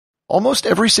Almost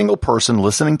every single person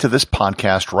listening to this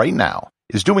podcast right now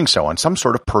is doing so on some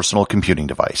sort of personal computing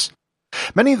device.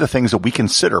 Many of the things that we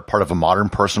consider part of a modern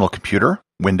personal computer,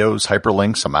 Windows,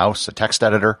 hyperlinks, a mouse, a text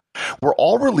editor, were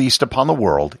all released upon the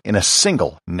world in a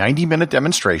single 90-minute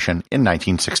demonstration in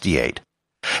 1968.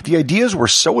 The ideas were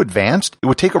so advanced, it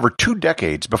would take over 2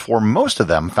 decades before most of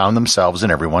them found themselves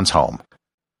in everyone's home.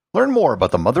 Learn more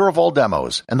about the mother of all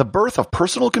demos and the birth of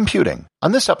personal computing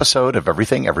on this episode of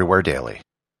Everything Everywhere Daily.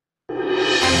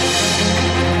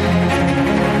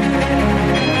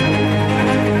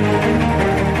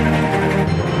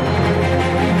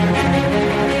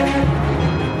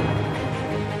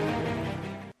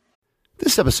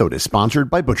 This episode is sponsored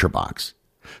by ButcherBox.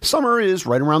 Summer is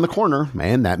right around the corner,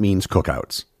 and that means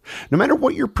cookouts. No matter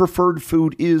what your preferred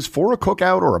food is for a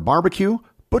cookout or a barbecue,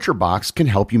 ButcherBox can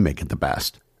help you make it the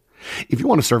best. If you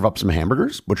want to serve up some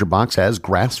hamburgers, ButcherBox has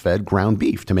grass-fed ground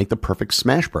beef to make the perfect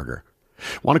smash burger.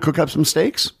 Want to cook up some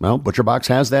steaks? Well, ButcherBox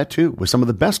has that too, with some of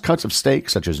the best cuts of steak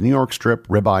such as New York strip,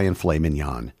 ribeye, and filet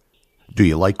mignon. Do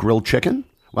you like grilled chicken?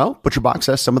 Well, ButcherBox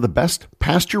has some of the best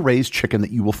pasture-raised chicken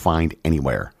that you will find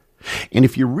anywhere. And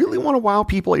if you really want to wow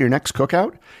people at your next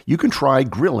cookout, you can try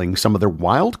grilling some of their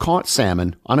wild-caught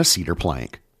salmon on a cedar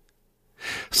plank.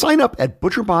 Sign up at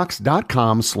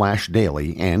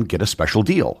butcherbox.com/daily and get a special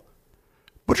deal.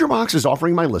 ButcherBox is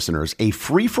offering my listeners a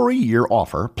free-for-a-year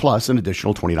offer plus an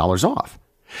additional $20 off.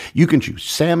 You can choose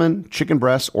salmon, chicken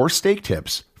breasts, or steak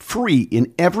tips free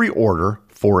in every order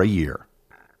for a year.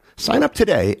 Sign up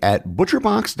today at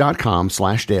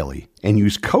butcherbox.com/daily and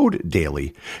use code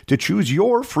DAILY to choose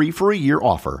your free-for-a-year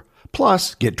offer,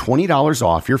 plus get $20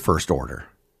 off your first order.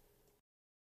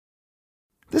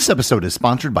 This episode is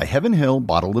sponsored by Heaven Hill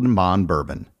Bottled & Bond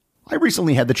Bourbon. I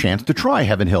recently had the chance to try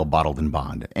Heaven Hill Bottled &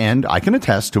 Bond, and I can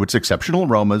attest to its exceptional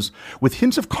aromas with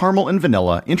hints of caramel and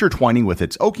vanilla intertwining with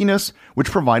its oakiness,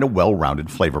 which provide a well-rounded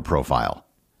flavor profile.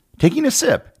 Taking a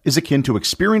sip is akin to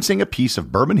experiencing a piece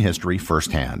of bourbon history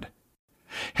firsthand.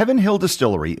 Heaven Hill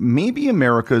Distillery may be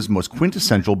America's most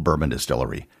quintessential bourbon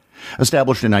distillery.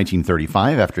 Established in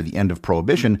 1935 after the end of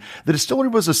Prohibition, the distillery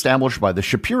was established by the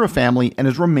Shapira family and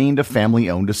has remained a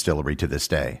family-owned distillery to this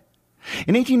day.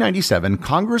 In 1897,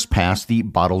 Congress passed the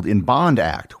Bottled in Bond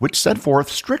Act, which set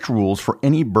forth strict rules for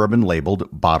any bourbon labeled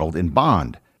Bottled in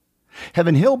Bond.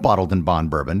 Heaven Hill Bottled in Bond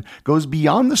Bourbon goes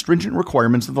beyond the stringent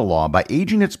requirements of the law by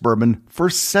aging its bourbon for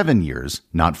 7 years,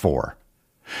 not 4.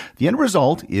 The end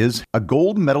result is a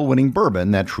gold medal-winning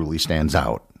bourbon that truly stands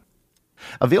out.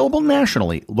 Available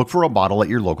nationally, look for a bottle at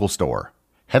your local store.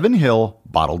 Heaven Hill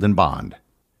Bottled in Bond.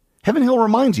 Heaven Hill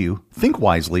reminds you, think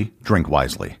wisely, drink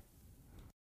wisely.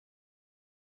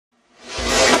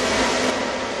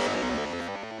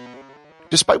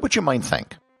 Despite what you might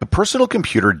think, the personal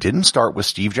computer didn't start with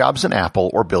Steve Jobs and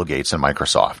Apple or Bill Gates and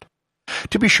Microsoft.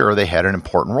 To be sure, they had an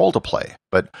important role to play,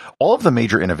 but all of the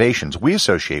major innovations we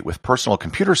associate with personal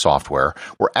computer software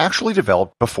were actually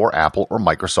developed before Apple or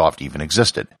Microsoft even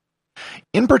existed.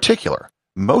 In particular,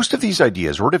 most of these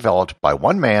ideas were developed by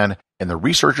one man and the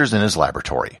researchers in his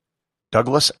laboratory,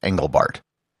 Douglas Engelbart.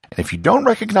 And if you don't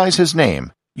recognize his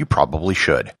name, you probably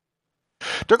should.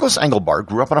 Douglas Engelbart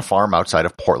grew up on a farm outside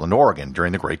of Portland, Oregon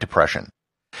during the Great Depression.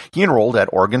 He enrolled at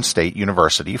Oregon State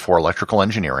University for electrical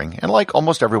engineering, and like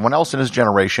almost everyone else in his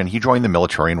generation, he joined the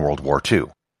military in World War II.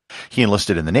 He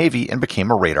enlisted in the Navy and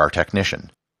became a radar technician.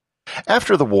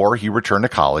 After the war, he returned to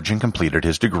college and completed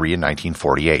his degree in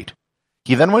 1948.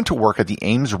 He then went to work at the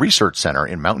Ames Research Center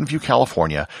in Mountain View,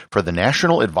 California for the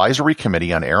National Advisory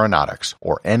Committee on Aeronautics,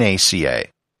 or NACA.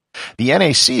 The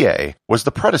NACA was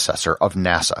the predecessor of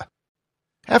NASA.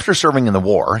 After serving in the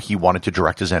war, he wanted to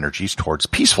direct his energies towards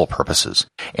peaceful purposes,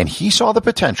 and he saw the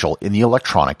potential in the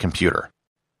electronic computer.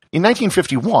 In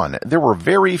 1951, there were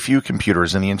very few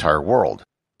computers in the entire world.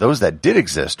 Those that did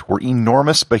exist were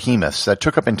enormous behemoths that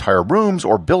took up entire rooms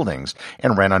or buildings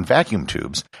and ran on vacuum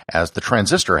tubes, as the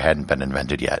transistor hadn't been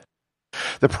invented yet.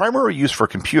 The primary use for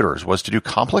computers was to do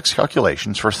complex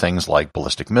calculations for things like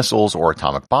ballistic missiles or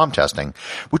atomic bomb testing,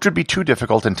 which would be too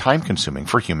difficult and time-consuming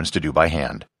for humans to do by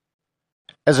hand.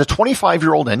 As a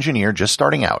 25-year-old engineer just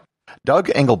starting out, Doug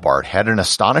Engelbart had an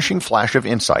astonishing flash of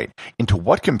insight into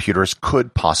what computers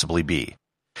could possibly be.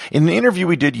 In an interview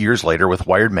we did years later with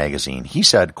Wired magazine, he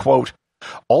said, quote,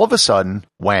 "All of a sudden,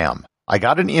 wham, I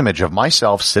got an image of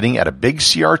myself sitting at a big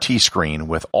CRT screen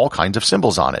with all kinds of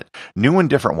symbols on it, new and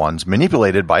different ones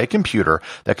manipulated by a computer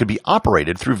that could be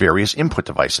operated through various input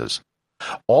devices.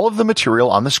 All of the material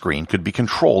on the screen could be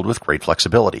controlled with great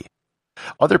flexibility.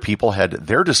 Other people had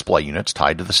their display units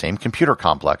tied to the same computer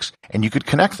complex, and you could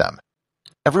connect them.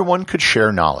 Everyone could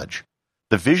share knowledge.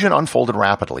 The vision unfolded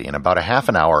rapidly in about a half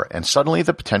an hour, and suddenly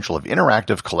the potential of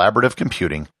interactive collaborative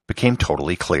computing became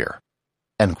totally clear.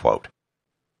 End quote.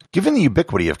 Given the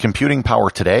ubiquity of computing power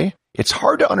today, it's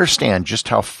hard to understand just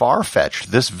how far-fetched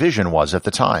this vision was at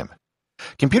the time.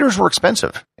 Computers were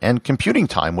expensive, and computing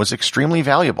time was extremely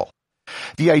valuable.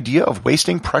 The idea of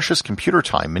wasting precious computer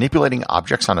time manipulating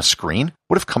objects on a screen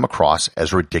would have come across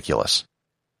as ridiculous.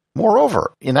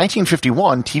 Moreover, in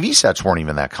 1951, TV sets weren't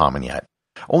even that common yet.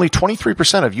 Only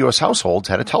 23% of U.S. households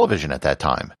had a television at that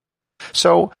time.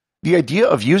 So, the idea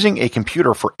of using a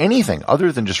computer for anything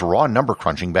other than just raw number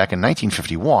crunching back in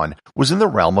 1951 was in the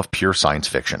realm of pure science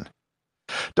fiction.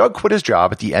 Doug quit his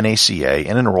job at the NACA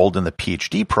and enrolled in the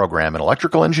PhD program in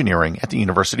electrical engineering at the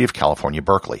University of California,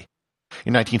 Berkeley.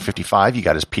 In 1955, he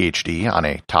got his PhD on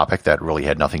a topic that really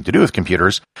had nothing to do with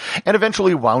computers, and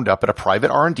eventually wound up at a private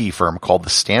R&D firm called the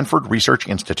Stanford Research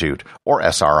Institute, or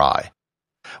SRI.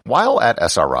 While at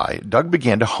SRI, Doug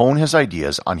began to hone his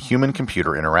ideas on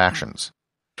human-computer interactions.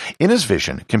 In his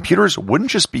vision, computers wouldn't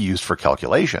just be used for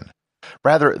calculation.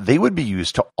 Rather, they would be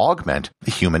used to augment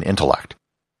the human intellect.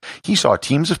 He saw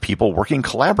teams of people working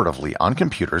collaboratively on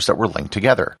computers that were linked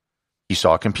together. He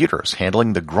saw computers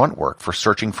handling the grunt work for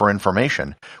searching for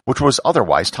information, which was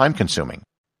otherwise time-consuming.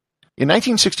 In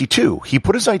 1962, he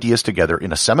put his ideas together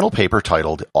in a seminal paper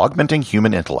titled Augmenting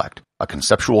Human Intellect, a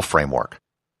Conceptual Framework.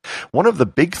 One of the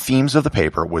big themes of the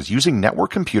paper was using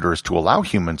network computers to allow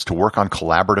humans to work on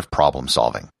collaborative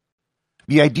problem-solving.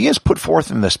 The ideas put forth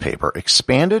in this paper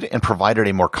expanded and provided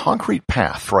a more concrete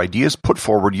path for ideas put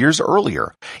forward years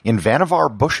earlier in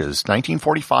Vannevar Bush's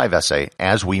 1945 essay,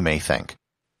 As We May Think.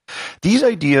 These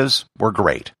ideas were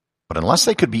great, but unless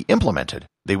they could be implemented,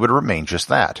 they would remain just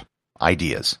that,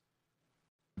 ideas.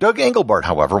 Doug Engelbart,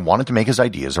 however, wanted to make his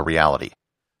ideas a reality.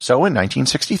 So in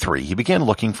 1963, he began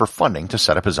looking for funding to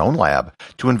set up his own lab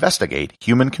to investigate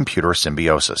human-computer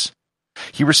symbiosis.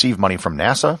 He received money from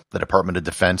NASA, the Department of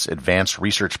Defense Advanced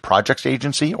Research Projects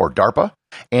Agency, or DARPA,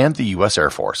 and the U.S.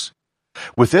 Air Force.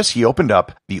 With this, he opened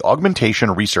up the Augmentation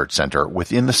Research Center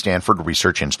within the Stanford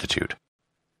Research Institute.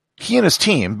 He and his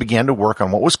team began to work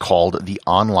on what was called the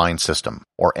Online System,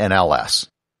 or NLS.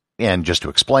 And just to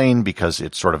explain, because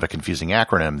it's sort of a confusing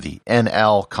acronym, the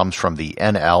NL comes from the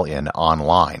NL in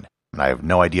online. And I have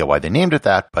no idea why they named it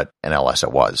that, but NLS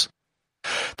it was.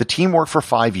 The team worked for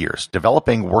 5 years,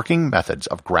 developing working methods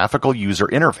of graphical user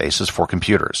interfaces for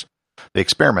computers. They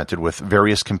experimented with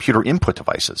various computer input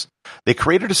devices. They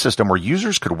created a system where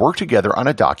users could work together on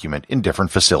a document in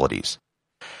different facilities.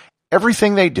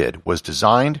 Everything they did was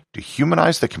designed to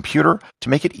humanize the computer to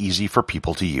make it easy for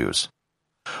people to use.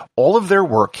 All of their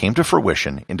work came to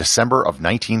fruition in December of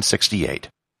 1968.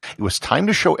 It was time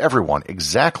to show everyone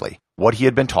exactly what he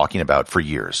had been talking about for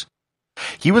years.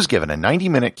 He was given a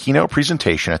 90-minute keynote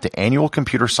presentation at the annual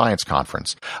Computer Science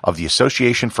Conference of the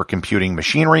Association for Computing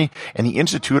Machinery and the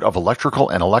Institute of Electrical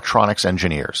and Electronics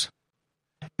Engineers.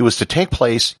 It was to take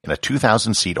place in a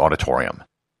 2,000-seat auditorium.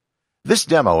 This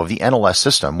demo of the NLS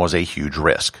system was a huge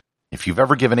risk. If you've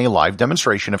ever given a live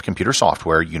demonstration of computer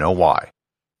software, you know why.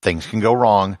 Things can go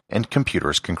wrong, and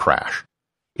computers can crash.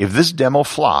 If this demo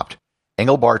flopped,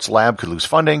 Engelbart's lab could lose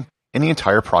funding, and the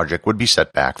entire project would be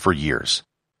set back for years.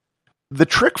 The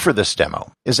trick for this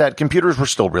demo is that computers were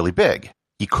still really big.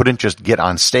 He couldn't just get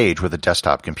on stage with a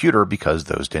desktop computer because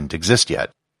those didn't exist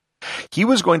yet. He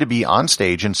was going to be on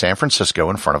stage in San Francisco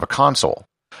in front of a console,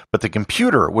 but the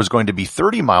computer was going to be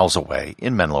 30 miles away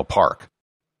in Menlo Park.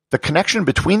 The connection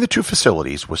between the two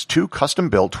facilities was two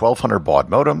custom-built 1200 baud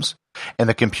modems, and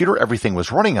the computer everything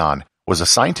was running on was a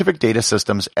Scientific Data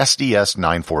Systems SDS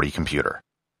 940 computer.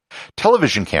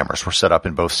 Television cameras were set up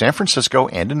in both San Francisco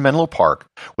and in Menlo Park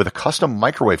with a custom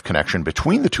microwave connection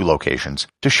between the two locations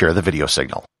to share the video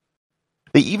signal.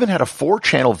 They even had a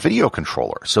 4-channel video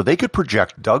controller so they could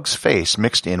project Doug's face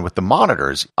mixed in with the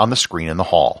monitors on the screen in the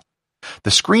hall.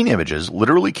 The screen images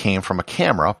literally came from a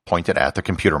camera pointed at the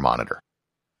computer monitor.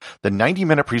 The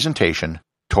 90-minute presentation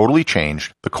totally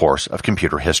changed the course of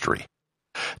computer history.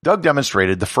 Doug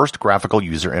demonstrated the first graphical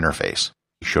user interface.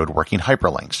 He showed working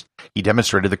hyperlinks. He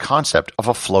demonstrated the concept of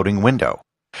a floating window.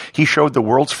 He showed the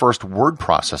world's first word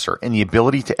processor and the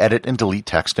ability to edit and delete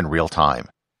text in real time.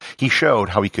 He showed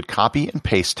how he could copy and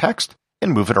paste text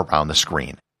and move it around the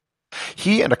screen.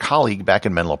 He and a colleague back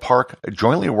in Menlo Park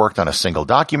jointly worked on a single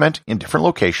document in different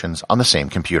locations on the same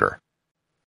computer.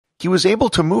 He was able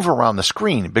to move around the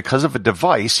screen because of a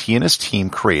device he and his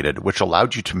team created which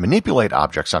allowed you to manipulate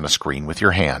objects on a screen with your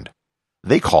hand.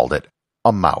 They called it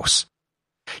a mouse.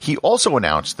 He also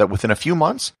announced that within a few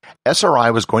months, SRI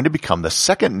was going to become the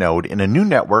second node in a new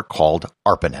network called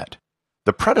ARPANET,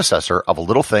 the predecessor of a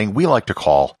little thing we like to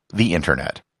call the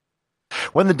Internet.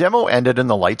 When the demo ended and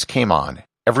the lights came on,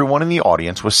 everyone in the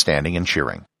audience was standing and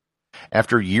cheering.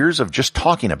 After years of just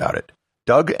talking about it,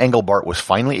 Doug Engelbart was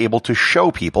finally able to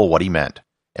show people what he meant,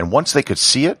 and once they could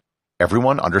see it,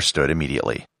 everyone understood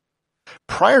immediately.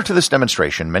 Prior to this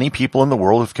demonstration, many people in the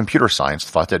world of computer science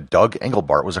thought that Doug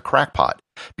Engelbart was a crackpot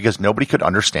because nobody could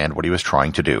understand what he was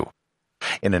trying to do.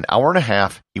 In an hour and a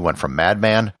half, he went from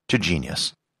madman to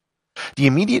genius. The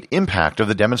immediate impact of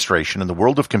the demonstration in the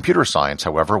world of computer science,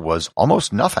 however, was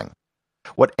almost nothing.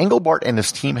 What Engelbart and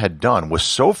his team had done was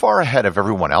so far ahead of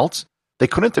everyone else, they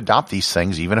couldn't adopt these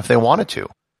things even if they wanted to.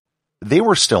 They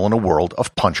were still in a world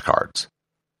of punch cards.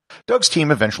 Doug's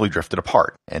team eventually drifted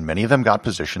apart, and many of them got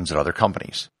positions at other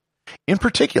companies. In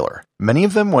particular, many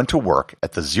of them went to work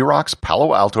at the Xerox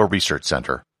Palo Alto Research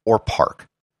Center, or PARC.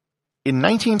 In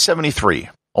 1973,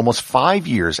 almost 5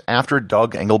 years after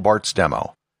Doug Engelbart's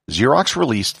demo, Xerox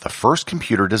released the first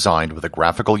computer designed with a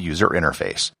graphical user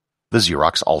interface, the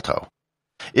Xerox Alto.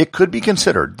 It could be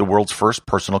considered the world's first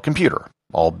personal computer,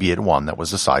 albeit one that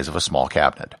was the size of a small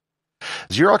cabinet.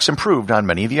 Xerox improved on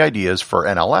many of the ideas for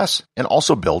NLS and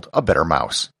also built a better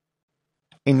mouse.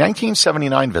 A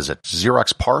 1979 visit to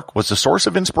Xerox PARC was the source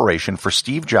of inspiration for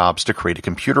Steve Jobs to create a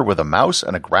computer with a mouse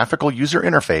and a graphical user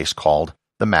interface called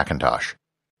the Macintosh.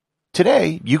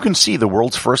 Today, you can see the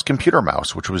world's first computer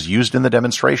mouse, which was used in the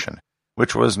demonstration,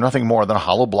 which was nothing more than a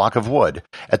hollow block of wood,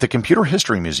 at the Computer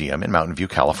History Museum in Mountain View,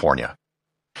 California.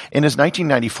 In his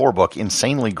 1994 book,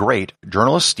 Insanely Great,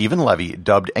 journalist Stephen Levy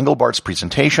dubbed Engelbart's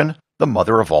presentation the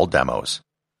mother of all demos.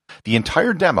 The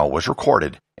entire demo was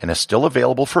recorded and is still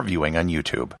available for viewing on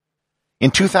YouTube.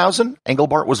 In 2000,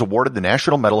 Engelbart was awarded the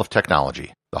National Medal of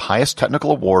Technology, the highest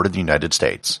technical award in the United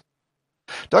States.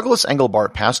 Douglas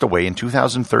Engelbart passed away in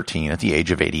 2013 at the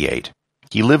age of 88.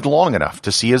 He lived long enough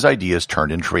to see his ideas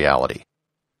turned into reality.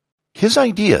 His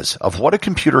ideas of what a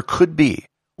computer could be,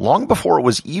 long before it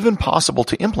was even possible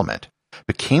to implement,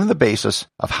 became the basis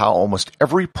of how almost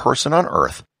every person on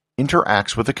Earth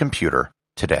interacts with a computer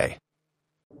today.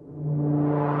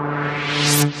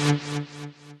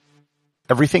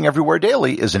 Everything Everywhere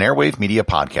Daily is an Airwave Media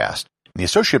podcast. The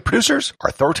associate producers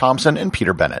are Thor Thompson and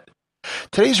Peter Bennett.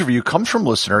 Today's review comes from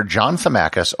listener John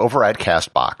Thamakis over at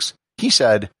CastBox. He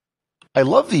said, "I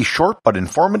love these short but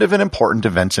informative and important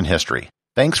events in history.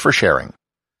 Thanks for sharing."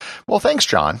 Well, thanks,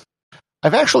 John.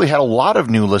 I've actually had a lot of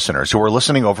new listeners who are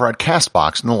listening over at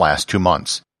CastBox in the last 2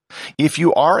 months. If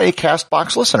you are a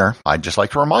CastBox listener, I'd just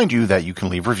like to remind you that you can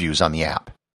leave reviews on the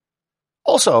app.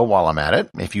 Also, while I'm at it,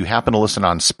 if you happen to listen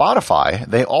on Spotify,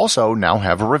 they also now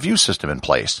have a review system in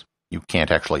place. You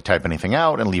can't actually type anything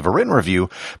out and leave a written review,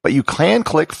 but you can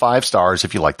click 5 stars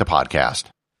if you like the podcast.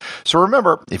 So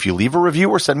remember, if you leave a review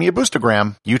or send me a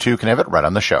boostagram, you too can have it read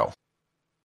on the show.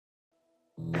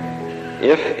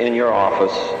 If in your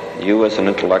office you as an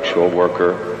intellectual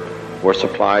worker were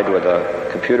supplied with a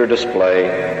computer display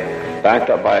backed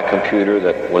up by a computer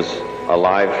that was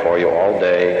alive for you all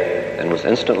day and was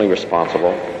instantly responsive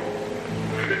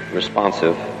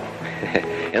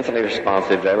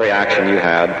to every action you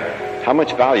had, how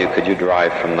much value could you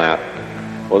derive from that?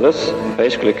 Well, this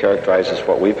basically characterizes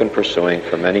what we've been pursuing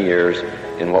for many years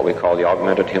in what we call the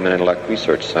Augmented Human Intellect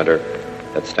Research Center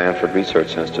at Stanford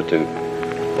Research Institute.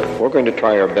 We're going to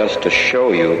try our best to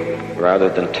show you rather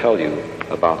than tell you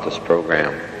about this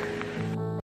program.